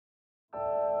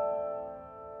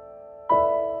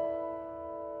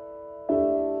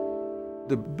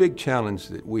The big challenge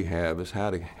that we have is how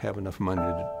to have enough money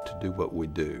to do what we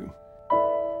do.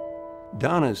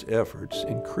 Donna's efforts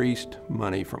increased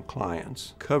money from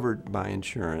clients covered by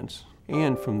insurance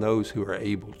and from those who are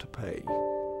able to pay.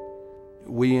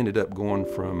 We ended up going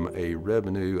from a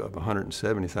revenue of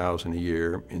 $170,000 a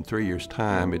year. In 3 years'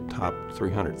 time, it topped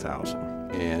 $300,000.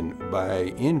 And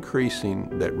by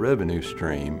increasing that revenue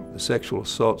stream, the Sexual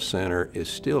Assault Center is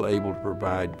still able to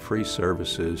provide free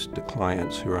services to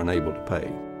clients who are unable to pay.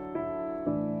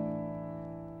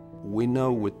 We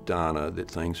know with Donna that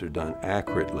things are done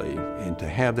accurately, and to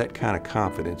have that kind of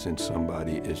confidence in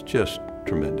somebody is just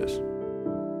tremendous.